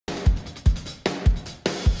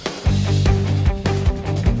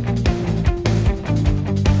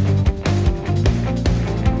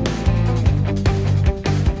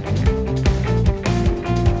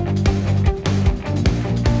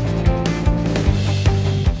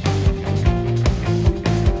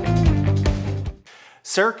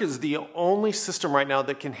CEREC is the only system right now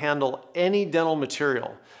that can handle any dental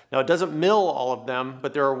material. Now it doesn't mill all of them,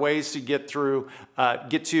 but there are ways to get to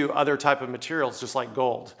other type of materials just like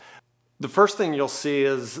gold. The first thing you'll see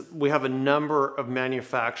is we have a number of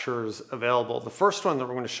manufacturers available. The first one that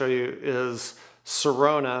we're going to show you is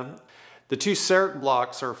Sirona. The two CEREC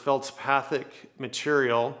blocks are feldspathic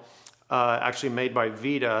material, actually made by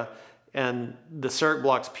Vita, and the CEREC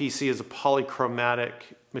blocks PC is a polychromatic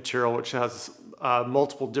material which has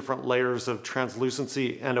multiple different layers of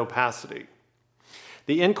translucency and opacity.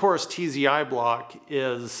 The in-course TZI block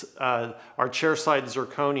is our chairside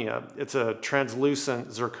zirconia. It's a translucent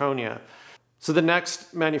zirconia. So the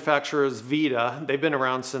next manufacturer is Vita. They've been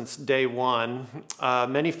around since day one.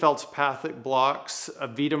 Many feldspathic blocks.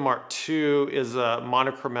 Vita Mark II is a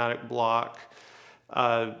monochromatic block,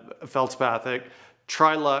 feldspathic.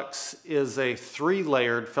 Trilux is a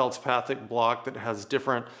three-layered feldspathic block that has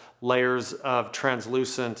different layers of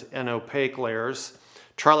translucent and opaque layers.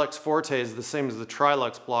 Trilux Forte is the same as the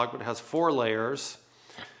Trilux block, but it has 4 layers.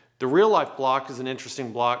 The Real Life block is an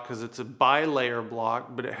interesting block because it's a bi-layer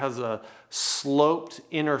block, but it has a sloped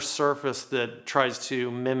inner surface that tries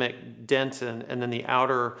to mimic dentin, and then the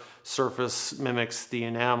outer surface mimics the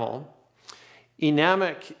enamel.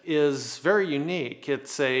 Enamic is very unique.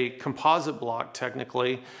 It's a composite block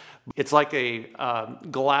technically. It's like a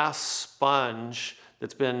glass sponge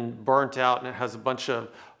that's been burnt out, and it has a bunch of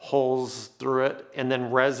holes through it, and then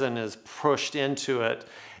resin is pushed into it.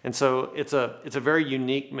 And so it's a very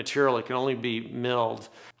unique material. It can only be milled.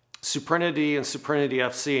 Suprinity and Suprinity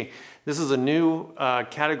FC. This is a new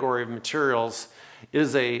category of materials. It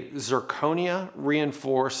is a zirconia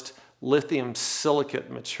reinforced lithium silicate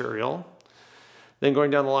material. Then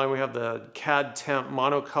going down the line, we have the CAD Temp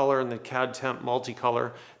monocolor and the CAD Temp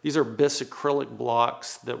multicolor. These are bisacrylic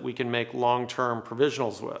blocks that we can make long-term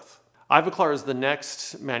provisionals with. Ivoclar is the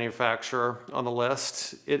next manufacturer on the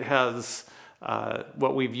list. It has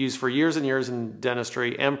what we've used for years and years in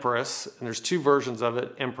dentistry, Empress, and there's 2 versions of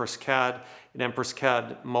it, Empress CAD and Empress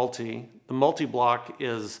CAD Multi. The multi block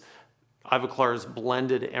is Ivoclar's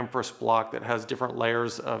blended Empress block that has different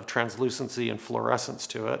layers of translucency and fluorescence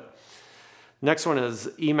to it. Next one is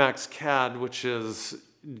Emax CAD, which is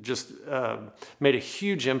just made a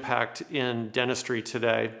huge impact in dentistry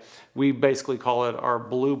today. We basically call it our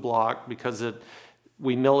blue block because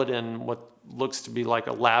we mill it in what looks to be like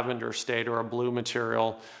a lavender state or a blue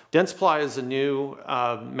material. Dentsply is a new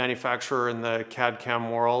manufacturer in the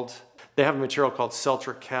CAD/CAM world. They have a material called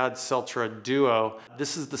Celtra CAD Celtra Duo.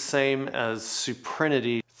 This is the same as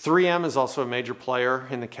Suprinity. 3M is also a major player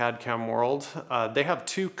in the CAD/CAM world. They have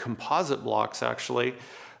 2 composite blocks actually.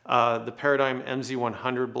 The Paradigm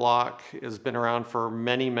MZ100 block has been around for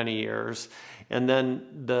many, many years. And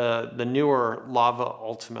then the newer Lava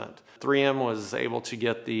Ultimate. 3M was able to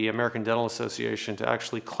get the American Dental Association to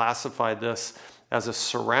actually classify this as a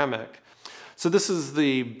ceramic. So this is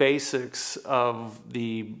the basics of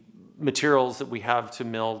the materials that we have to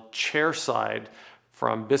mill chairside,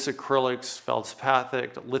 from bisacrylics,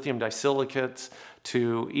 feldspathic, lithium disilicates,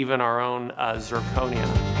 to even our own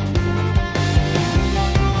zirconia.